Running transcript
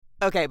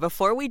Okay,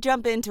 before we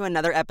jump into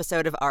another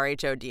episode of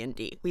RHO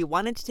D&D, we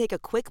wanted to take a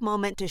quick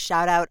moment to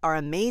shout out our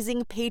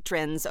amazing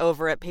patrons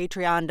over at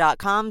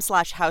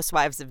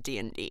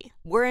patreon.com/housewivesofdnd.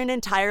 We're an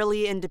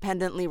entirely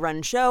independently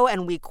run show,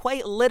 and we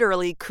quite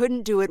literally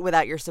couldn't do it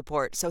without your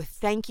support. So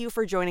thank you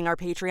for joining our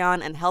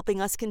Patreon and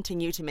helping us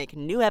continue to make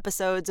new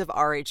episodes of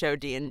RHO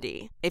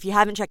D&D. If you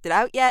haven't checked it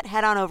out yet,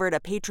 head on over to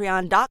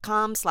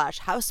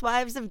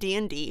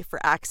patreon.com/housewivesofdnd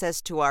for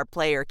access to our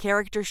player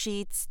character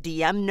sheets,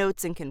 DM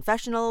notes and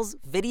confessionals,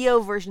 video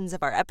versions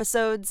of our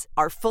episodes,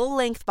 our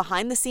full-length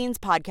behind-the-scenes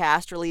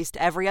podcast released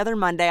every other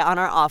Monday on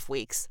our off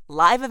weeks,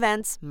 live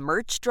events,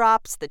 merch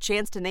drops, the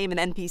chance to name an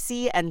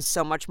NPC, and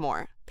so much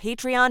more.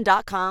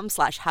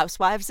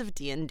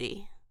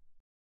 Patreon.com/housewivesofdnd.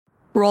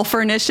 Roll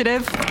for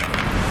initiative.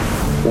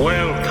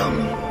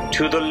 Welcome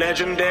to the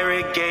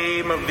legendary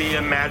game of the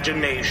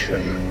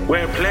imagination,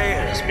 where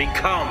players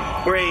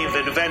become brave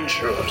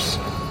adventurers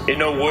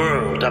in a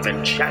world of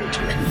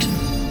enchantment,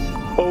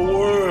 a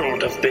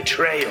world of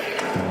betrayal,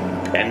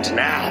 and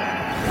now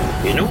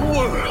in a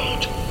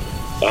world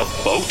of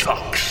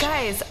Botox.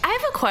 Guys, I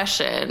have a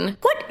question.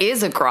 What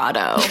is a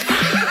grotto?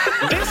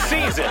 This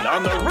season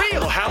on The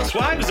Real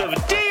Housewives of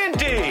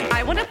D&D.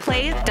 I want to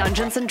play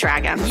Dungeons and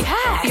Dragons.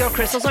 Yes. Your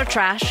crystals are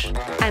trash,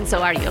 and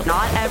so are you.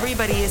 Not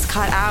everybody is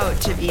cut out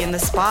to be in the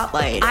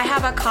spotlight. I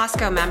have a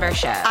Costco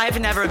membership. I've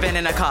never been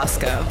in a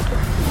Costco.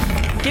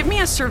 Give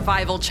me a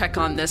survival check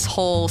on this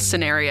whole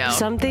scenario.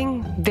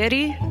 Something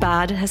very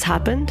bad has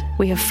happened.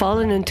 We have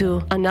fallen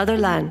into another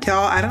land.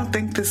 Y'all, I don't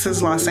think this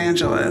is Los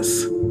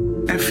Angeles.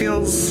 It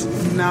feels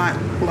not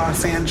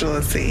Los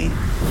Angeles-y.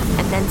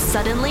 And then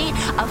suddenly,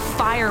 a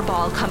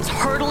fireball comes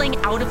hurtling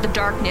out of the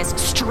darkness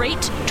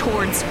straight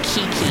towards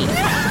Kiki.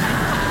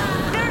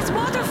 There's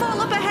waterfall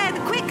up ahead.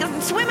 Quick,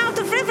 swim out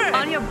the river.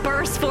 Anya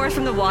bursts forth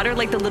from the water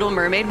like the Little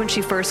Mermaid when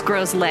she first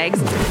grows legs.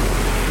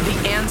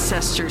 The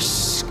ancestors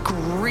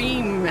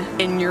scream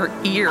in your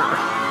ear.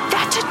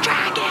 That's a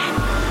dragon.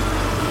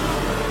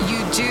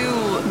 You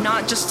do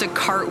not just a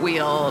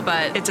cartwheel,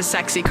 but it's a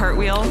sexy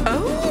cartwheel.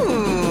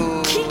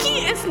 Ooh.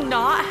 Kiki is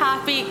not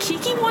happy.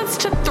 Kiki wants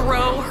to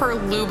throw her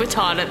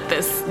Louboutin at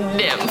this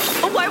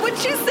nymph. Why would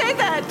she say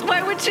that?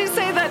 Why would she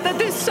say that?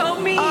 That is so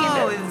mean.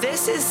 Oh,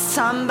 this is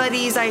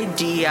somebody's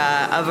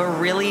idea of a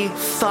really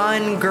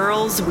fun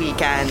girls'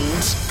 weekend.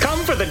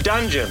 Come for the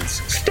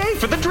dungeons, stay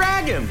for the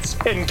dragons,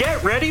 and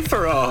get ready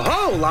for a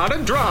whole lot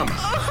of drama.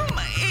 Oh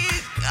my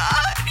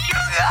God, you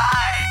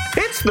guys!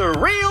 It's The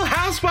Real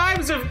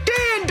Housewives of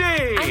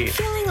D&D. I'm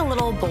feeling a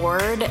little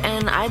bored,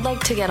 and I'd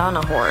like to get on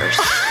a horse.